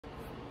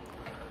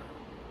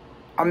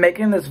I'm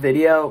making this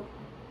video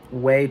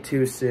way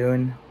too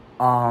soon,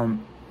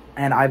 and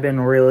I've been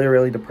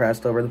really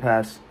depressed over the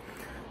past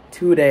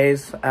 2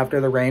 days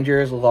after the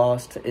Rangers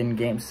lost in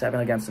Game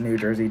 7 against the New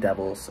Jersey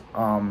Devils,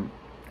 and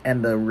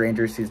the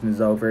Rangers season is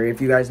over.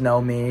 If you guys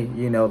know me,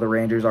 you know the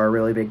Rangers are a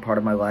really big part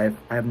of my life.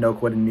 I have No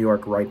Quit in New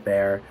York right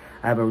there.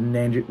 I have a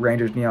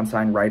Rangers neon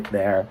sign right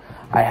there.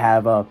 I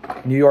have a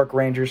New York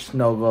Rangers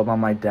snow globe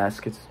on my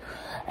desk.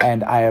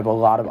 And I have a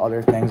lot of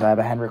other things. I have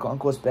a Henrik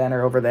Lundqvist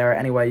banner over there.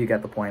 Anyway, you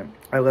get the point.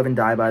 I live and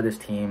die by this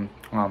team.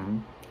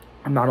 I'm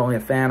not only a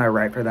fan, I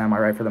write for them. I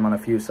write for them on a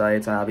few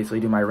sites. I obviously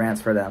do my rants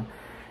for them.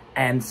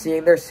 And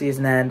seeing their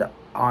season end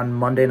on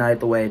Monday night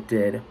the way it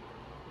did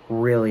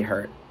really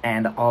hurt.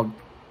 And I'll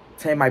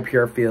say my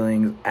pure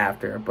feelings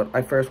after. But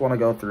I first want to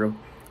go through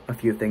a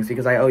few things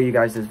because I owe you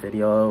guys this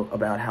video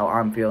about how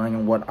I'm feeling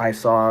and what I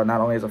saw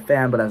not only as a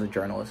fan but as a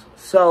journalist.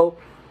 So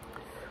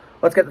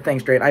let's get the thing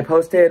straight. I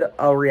posted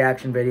a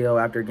reaction video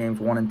after games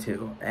 1 and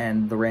 2,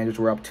 and the Rangers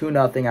were up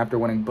 2-0 after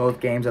winning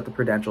both games at the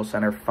Prudential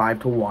Center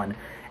 5-1,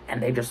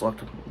 and they just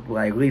looked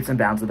like leaps and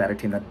bounds the better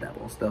team than the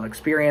Devils. The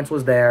experience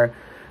was there.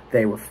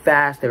 They were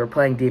fast. They were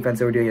playing defense.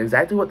 They were doing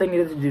exactly what they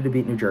needed to do to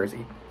beat New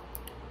Jersey.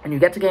 And you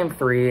get to Game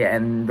 3,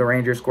 and the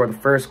Rangers score the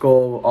first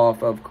goal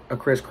off of a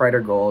Chris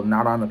Kreider goal,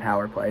 not on the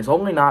power play. It's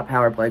only not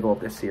power play goal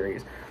of this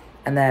series.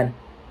 And then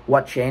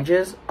what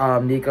changes?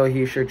 Nico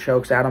Hischier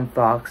chokes Adam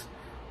Fox,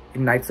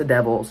 ignites the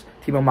Devils.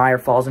 Timo Meier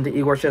falls into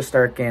Igor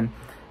Shesterkin.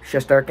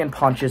 Shesterkin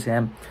punches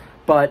him,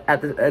 but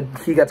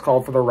he gets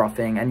called for the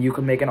roughing, and you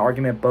can make an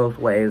argument both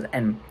ways.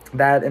 And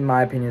that, in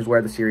my opinion, is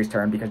where the series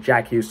turned because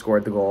Jack Hughes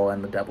scored the goal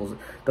and the Devils,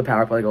 the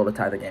power play goal to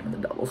tie the game, and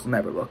the Devils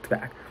never looked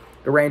back.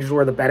 The Rangers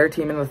were the better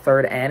team in the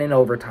third and in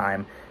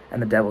overtime,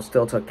 and the Devils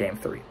still took Game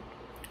 3.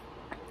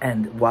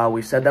 And while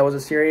we said that was a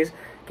series,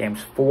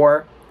 Games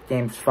 4,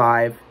 Games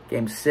 5,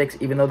 Game 6,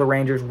 even though the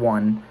Rangers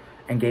won,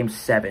 and Game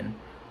 7,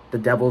 the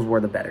Devils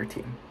were the better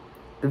team.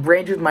 The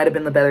Rangers might have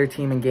been the better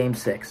team in Game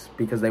 6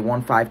 because they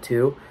won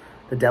 5-2.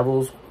 The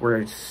Devils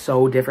were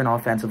so different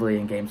offensively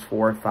in Games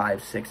 4,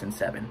 5, 6, and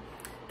 7.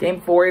 Game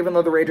 4, even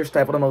though the Rangers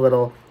stifled them a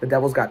little, the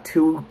Devils got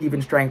 2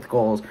 even-strength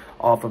goals,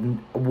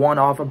 one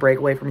off a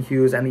breakaway from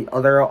Hughes and the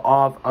other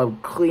off a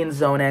clean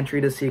zone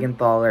entry to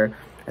Siegenthaler,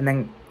 and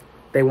then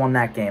they won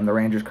that game. The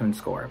Rangers couldn't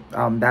score.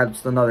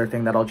 That's another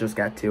thing that I'll just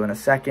get to in a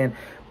second,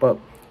 but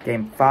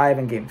Game 5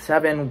 and Game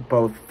 7,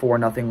 both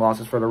 4-0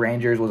 losses for the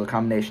Rangers, was a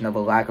combination of a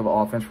lack of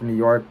offense from New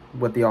York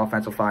with the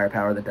offensive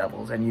firepower of the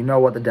Devils. And you know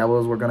what the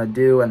Devils were going to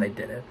do, and they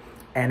did it.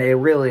 And it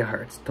really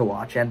hurts to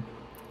watch. And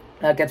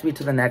that gets me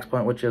to the next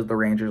point, which is the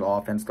Rangers'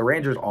 offense. The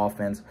Rangers'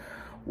 offense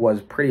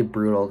was pretty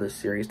brutal this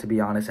series, to be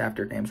honest,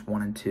 after Games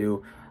 1 and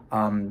 2.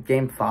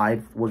 Game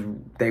 5,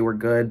 they were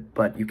good,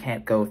 but you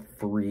can't go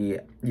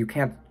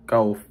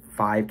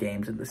 5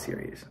 games in the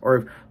series.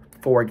 Or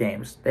 4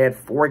 games. They had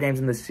 4 games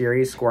in the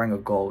series scoring a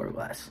goal or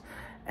less.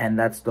 And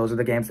those are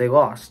the games they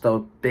lost. The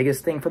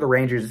biggest thing for the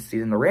Rangers this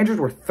season, the Rangers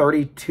were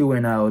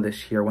 32-0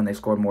 this year when they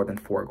scored more than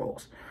 4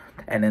 goals.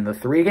 And in the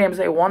 3 games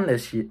they won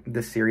this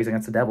series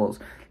against the Devils,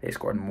 they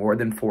scored more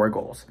than 4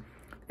 goals.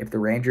 If the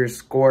Rangers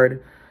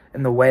scored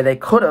in the way they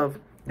could have,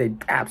 they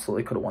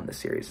absolutely could have won this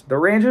series. The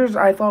Rangers,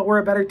 I thought, were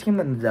a better team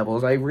than the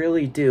Devils. I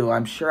really do.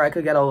 I'm sure I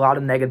could get a lot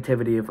of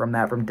negativity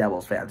from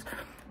Devils fans.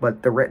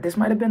 But this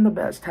might have been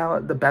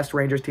the best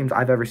Rangers teams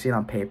I've ever seen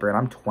on paper, and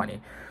I'm 20.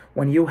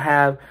 When you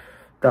have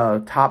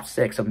the top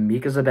 6 of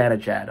Mika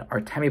Zibanejad,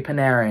 Artemi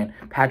Panarin,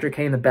 Patrick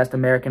Kane, the best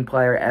American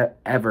player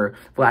ever,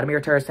 Vladimir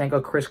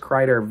Tarasenko, Chris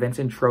Kreider,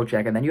 Vincent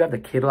Trocheck, and then you have the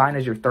kid line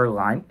as your third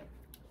line,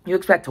 you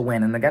expect to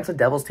win. And against a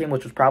Devils team,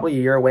 which was probably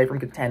a year away from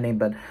contending,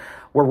 but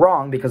we're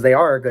wrong because they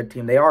are a good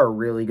team. They are a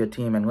really good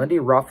team, and Lindy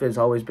Ruff has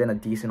always been a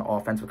decent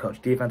offensive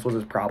coach. Defense was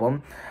his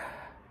problem.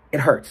 It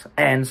hurts,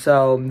 and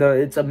so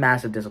it's a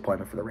massive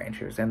disappointment for the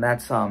Rangers, and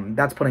that's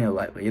putting it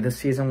lightly. This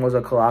season was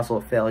a colossal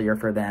failure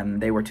for them.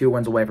 They were 2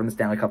 wins away from the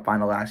Stanley Cup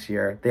final last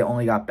year. They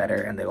only got better,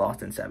 and they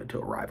lost in 7 to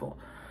a rival.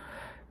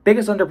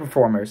 Biggest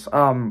underperformers,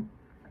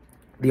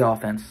 the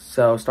offense.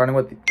 So starting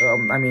with,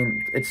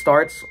 it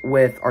starts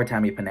with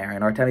Artemi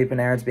Panarin. Artemi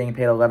Panarin's being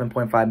paid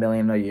 $11.5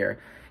 million a year.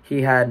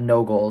 He had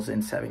no goals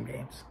in 7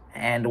 games.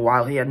 And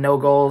while he had no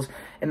goals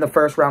in the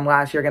first round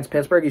last year against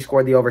Pittsburgh, he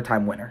scored the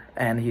overtime winner.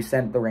 And he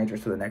sent the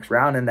Rangers to the next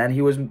round, and then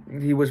he was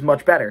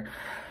much better.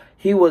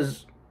 He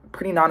was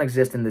pretty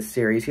non-existent this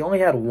series. He only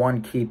had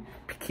 1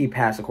 key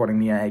pass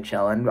according to the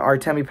NHL. And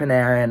Artemi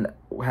Panarin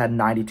had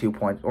 92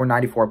 points, or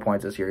 94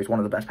 points this year. He's one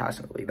of the best passers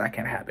in the league. That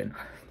can't happen.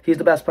 He's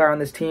the best player on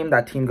this team.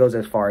 That team goes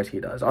as far as he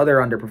does. Other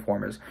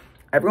underperformers.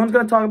 Everyone's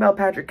going to talk about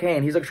Patrick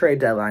Kane. He's a trade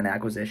deadline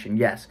acquisition.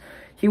 Yes,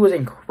 he was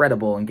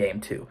incredible in Game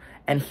 2.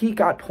 And he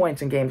got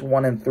points in Games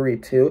 1 and 3,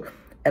 too.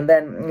 And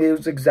then it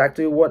was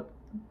exactly what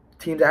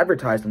teams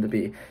advertised him to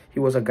be. He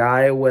was a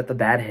guy with a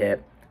bad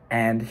hip,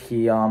 and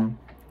he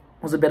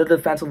was a bit of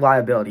defensive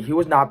liability. He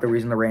was not the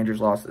reason the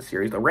Rangers lost this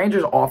series. The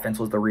Rangers' offense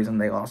was the reason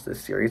they lost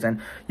this series. And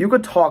you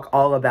could talk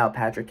all about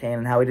Patrick Kane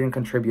and how he didn't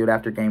contribute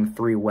after Game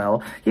 3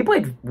 well. He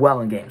played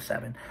well in Game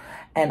 7.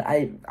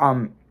 And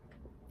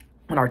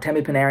when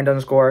Artemi Panarin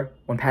doesn't score,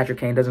 when Patrick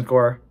Kane doesn't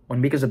score, when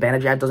Mika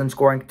Zibanejad doesn't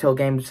score until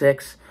Game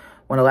 6,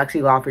 when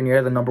Alexi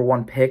Lafreniere, the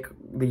 #1 pick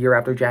the year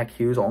after Jack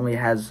Hughes, only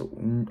has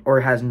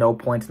no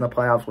points in the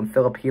playoffs, when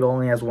Philip Heath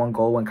only has 1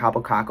 goal, when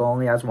Kaapo Kakko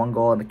only has 1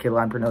 goal, and the kid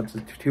line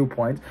pronounces 2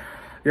 points,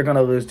 you're going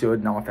to lose to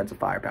no offensive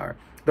firepower.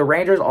 The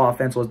Rangers'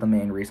 offense was the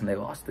main reason they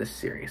lost this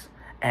series.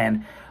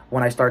 And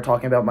when I start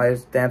talking about my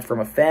stance from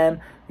a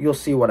fan, you'll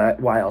see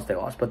why else they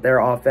lost. But their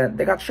offense,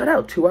 they got shut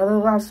out 2 out of the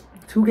last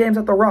 2 games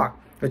at the Rock.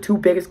 The 2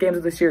 biggest games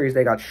of the series,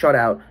 they got shut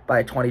out by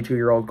a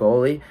 22-year-old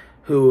goalie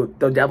who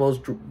the Devils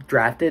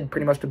drafted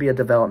pretty much to be a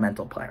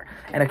developmental player.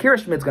 And Akira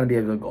Schmid's going to be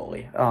a good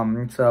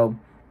goalie. So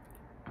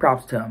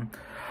props to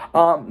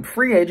him.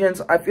 Free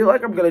agents, I feel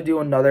like I'm going to do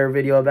another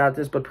video about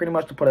this, but pretty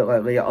much to put it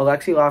lightly,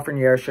 Alexi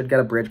Lafreniere should get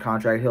a bridge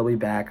contract. He'll be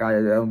back,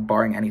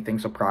 barring anything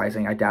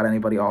surprising. I doubt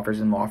anybody offers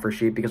him offer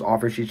sheet because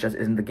offer sheet just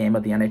isn't the game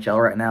of the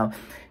NHL right now.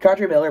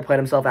 K'Andre Miller played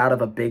himself out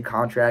of a big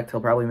contract.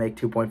 He'll probably make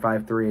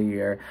 $2.53 a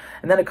year.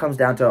 And then it comes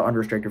down to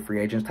unrestricted free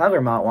agents.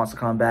 Tyler Mott wants to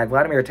come back.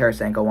 Vladimir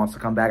Tarasenko wants to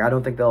come back. I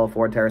don't think they'll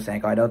afford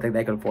Tarasenko. I don't think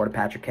they could afford a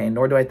Patrick Kane,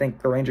 nor do I think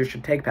the Rangers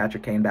should take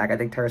Patrick Kane back. I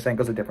think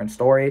Tarasenko's a different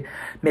story.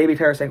 Maybe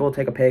Tarasenko will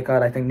take a pay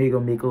cut. I think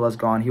Nico Mikula's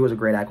gone. He was a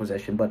great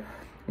acquisition. But,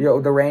 you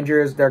know, the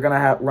Rangers, they're going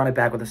to run it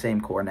back with the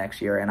same core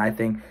next year. And I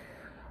think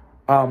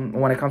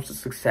when it comes to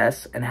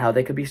success and how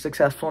they could be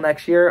successful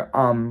next year,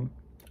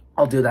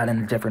 I'll do that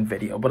in a different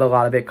video, but a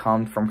lot of it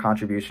comes from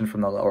contribution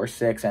from the lower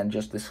 6 and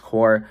just this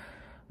core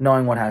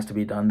knowing what has to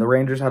be done. The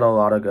Rangers had a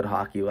lot of good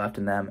hockey left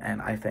in them,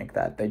 and I think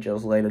that they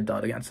just laid a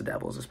dud against the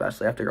Devils,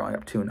 especially after going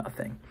up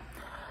 2-0.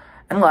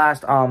 And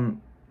last,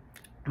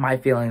 my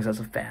feelings as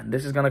a fan.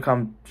 This is going to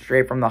come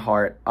straight from the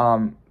heart.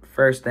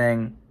 First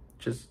thing,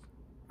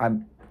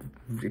 I'm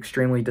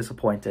extremely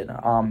disappointed.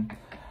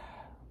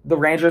 The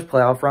Rangers'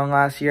 playoff run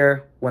last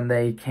year, when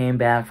they came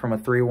back from a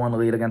 3-1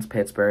 lead against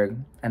Pittsburgh,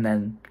 and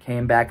then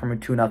came back from a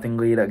 2-0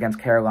 lead against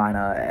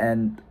Carolina,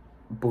 and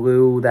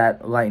blew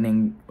that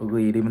Lightning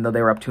lead, even though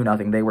they were up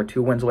 2-0. They were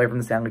 2 wins away from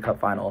the Stanley Cup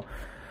final.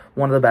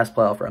 One of the best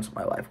playoff runs of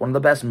my life. One of the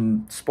best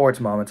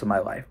sports moments of my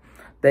life.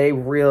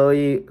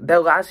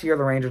 That last year,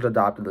 the Rangers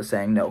adopted the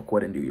saying, "No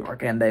quit in New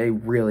York," and they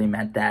really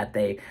meant that.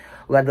 They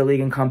led the league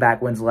in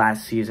comeback wins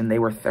last season. They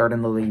were 3rd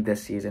in the league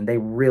this season. They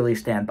really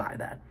stand by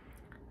that.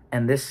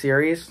 And this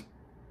series,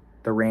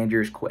 the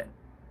Rangers quit.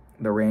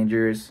 The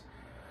Rangers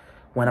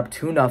went up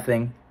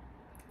 2-0.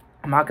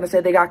 I'm not going to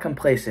say they got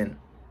complacent,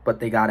 but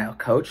they got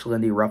out-coached.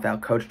 Lindy Ruff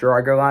out-coached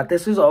Gerard Gallant.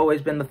 This has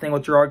always been the thing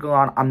with Gerard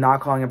Gallant. I'm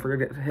not calling him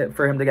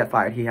for him to get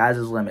fired. He has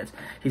his limits.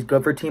 He's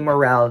good for team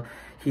morale.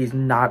 He's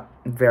not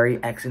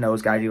very X and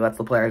O's guy. He lets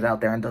the players out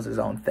there and does his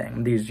own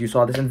thing. You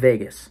saw this in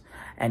Vegas,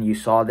 and you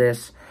saw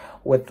this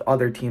with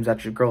other teams that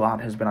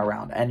Gallant has been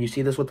around. And you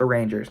see this with the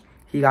Rangers.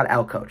 He got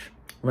out-coached.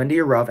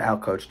 Lindy Ruff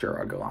out-coached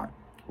Gerard Gallant.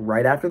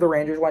 Right after the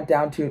Rangers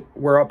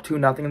were up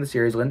 2-0 in the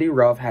series, Lindy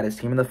Ruff had his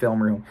team in the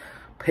film room,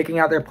 picking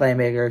out their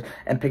playmakers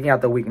and picking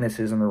out the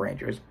weaknesses in the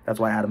Rangers. That's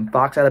why Adam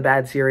Fox had a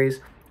bad series.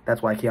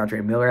 That's why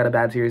K'Andre Miller had a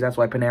bad series. That's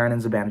why Panarin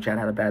and Zibanejad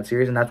had a bad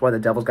series. And that's why the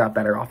Devils got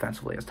better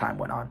offensively as time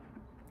went on.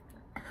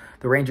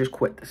 The Rangers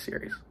quit this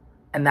series.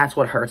 And that's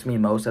what hurts me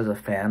most as a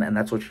fan, and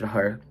that's what should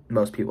hurt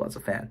most people as a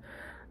fan.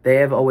 They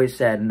have always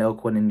said no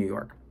quit in New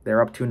York.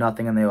 They're up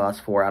 2-0 and they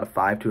lost 4 out of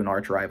 5 to an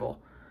arch rival.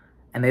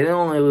 And they didn't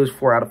only lose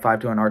 4 out of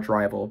 5 to an arch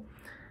rival.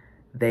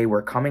 They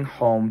were coming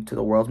home to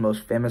the world's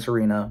most famous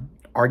arena,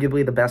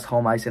 arguably the best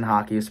home ice in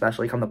hockey,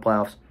 especially come the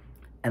playoffs,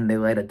 and they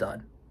laid a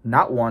dud.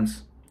 Not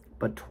once,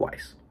 but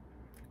twice.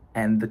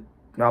 And the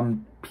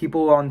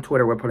people on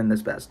Twitter were putting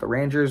this best. The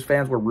Rangers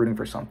fans were rooting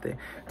for something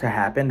to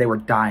happen. They were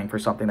dying for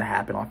something to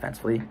happen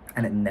offensively,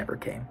 and it never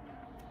came.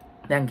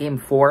 Then Game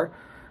 4,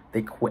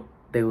 they quit.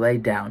 They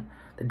laid down.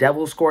 The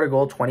Devils scored a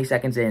goal 20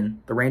 seconds in.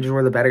 The Rangers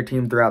were the better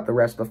team throughout the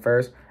rest of the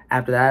first.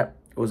 After that,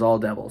 it was all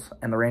Devils,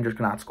 and the Rangers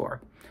could not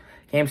score.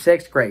 Game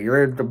 6, great.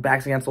 Your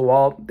backs against the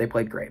wall. They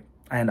played great.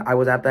 And I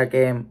was at that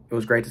game. It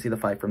was great to see the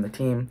fight from the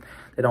team.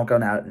 They don't go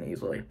down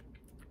easily.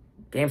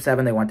 Game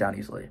 7, they went down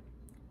easily.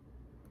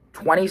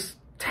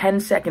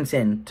 10 seconds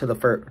in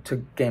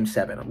to Game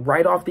 7,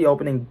 right off the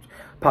opening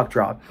puck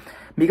drop,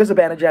 Mika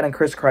Zibanejad and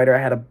Chris Kreider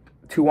had a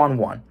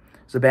 2-on-1.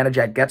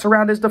 Zibanejad gets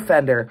around his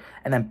defender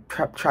and then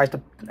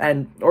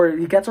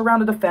he gets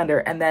around a defender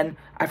and then,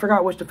 I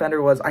forgot which defender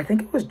it was. I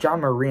think it was John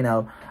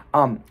Marino.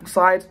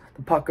 Slides,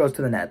 the puck goes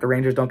to the net. The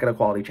Rangers don't get a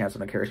quality chance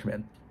on Akira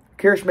Schmid.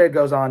 Akira Schmid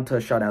goes on to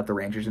shut out the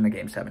Rangers in the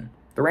Game 7.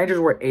 The Rangers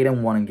were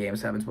 8-1 in Game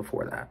 7s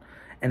before that,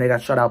 and they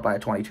got shut out by a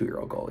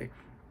 22-year-old goalie.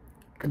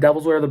 The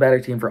Devils were the better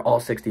team for all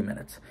 60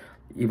 minutes,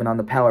 even on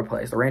the power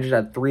plays. The Rangers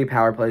had 3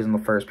 power plays in the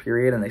first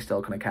period, and they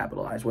still couldn't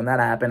capitalize. When that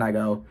happened, I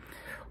go,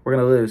 we're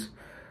going to lose.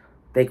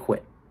 They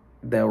quit.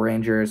 The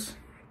Rangers,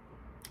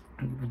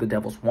 the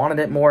Devils wanted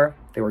it more.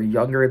 They were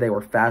younger. They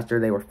were faster.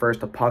 They were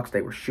first to pucks.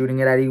 They were shooting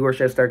it at Igor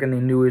Shesterkin. They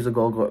knew he was a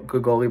good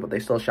goalie, but they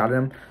still shot at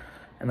him.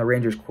 And the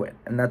Rangers quit.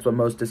 And that's what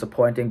most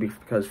disappointing,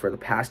 because for the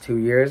past 2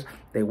 years,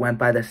 they went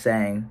by the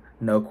saying,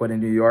 no quit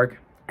in New York.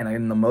 And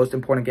in the most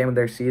important game of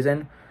their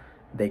season,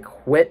 they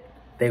quit.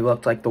 They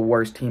looked like the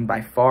worst team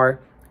by far.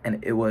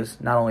 And it was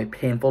not only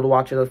painful to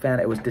watch as a fan,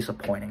 it was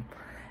disappointing.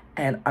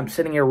 And I'm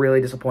sitting here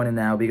really disappointed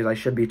now because I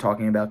should be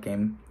talking about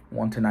game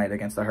 1 tonight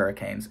against the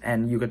Hurricanes.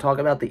 And you could talk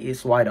about the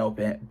East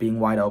being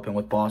wide open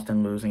with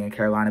Boston losing and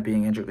Carolina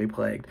being injury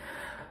plagued.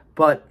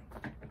 But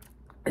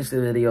it's the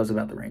videos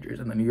about the Rangers.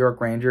 And the New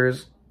York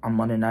Rangers on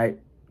Monday night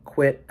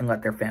quit and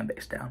let their fan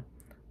base down.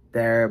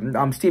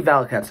 Steve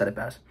Valiquette said it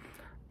best.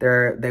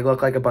 They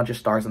look like a bunch of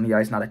stars on the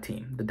ice, not a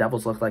team. The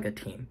Devils look like a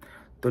team.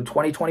 The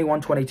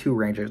 2021-22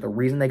 Rangers, the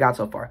reason they got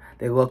so far,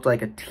 they looked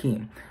like a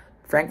team.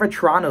 Frank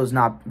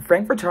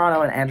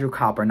Vatrano and Andrew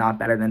Copp are not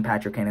better than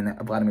Patrick Kane and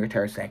Vladimir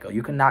Tarasenko.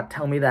 You cannot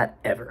tell me that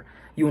ever.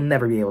 You will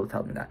never be able to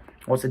tell me that.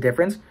 What's the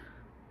difference?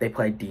 They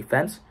played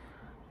defense.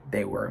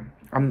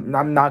 I'm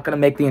not going to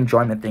make the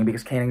enjoyment thing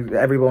because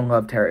everyone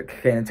loved Kane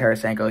and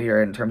Tarasenko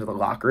here in terms of the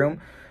locker room.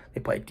 They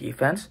played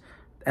defense.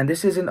 And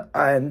this is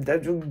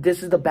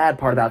the bad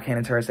part about Kane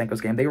and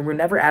Tarasenko's game. They were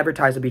never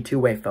advertised to be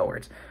two-way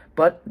forwards.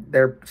 But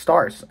they're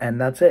stars,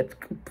 and that's it.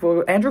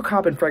 Andrew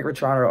Copp and Frank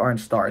Vatrano aren't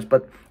stars,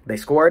 but they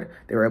scored.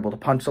 They were able to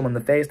punch someone in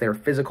the face. They were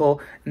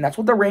physical, and that's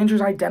what the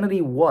Rangers'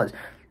 identity was.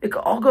 It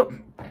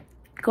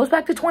goes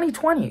back to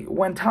 2020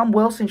 when Tom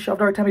Wilson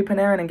shoved Artemi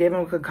Panarin and gave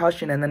him a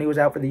concussion, and then he was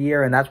out for the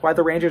year, and that's why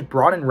the Rangers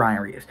brought in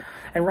Ryan Reeves.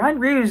 And Ryan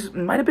Reeves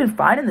might have been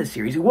fine in this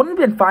series. He wouldn't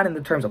have been fine in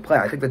the terms of play.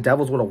 I think the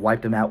Devils would have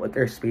wiped him out with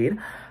their speed,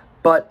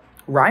 but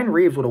Ryan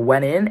Reeves would have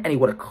went in, and he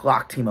would have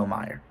clocked Timo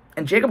Meier.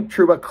 And Jacob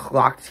Trouba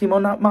clocked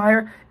Timo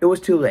Meier. It was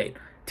too late.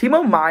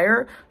 Timo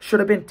Meier should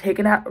have been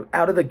taken out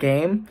of the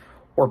game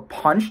or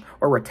punched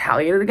or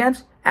retaliated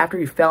against after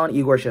he fell on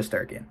Igor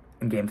Shesterkin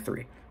in Game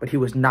 3. But he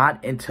was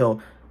not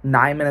until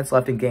 9 minutes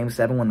left in Game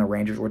 7 when the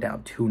Rangers were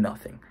down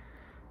 2-0.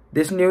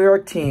 This New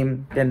York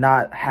team did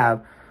not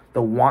have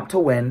the want to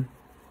win.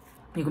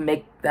 You can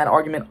make that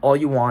argument all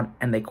you want,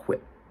 and they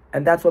quit.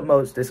 And that's what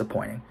most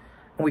disappointing.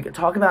 And we could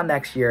talk about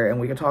next year, and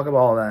we could talk about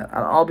all that.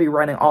 I'll be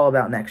writing all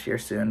about next year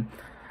soon.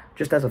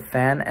 Just as a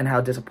fan and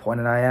how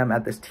disappointed I am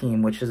at this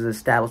team, which has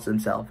established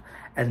itself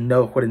as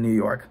no quit in New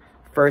York.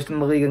 First in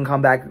the league in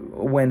comeback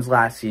wins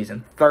last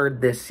season. Third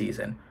this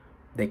season.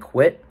 They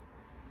quit.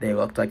 They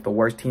looked like the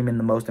worst team in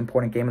the most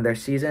important game of their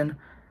season.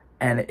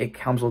 And it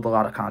comes with a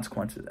lot of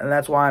consequences. And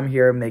that's why I'm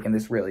here making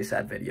this really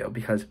sad video.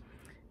 Because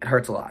it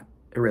hurts a lot.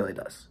 It really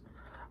does.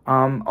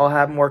 I'll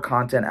have more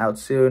content out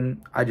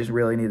soon. I just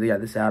really need to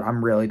get this out.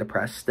 I'm really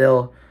depressed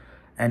still.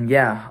 And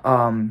yeah,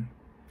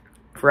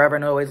 forever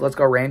and always, let's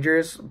go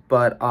Rangers.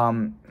 But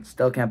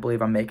still can't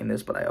believe I'm making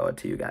this, but I owe it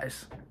to you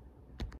guys.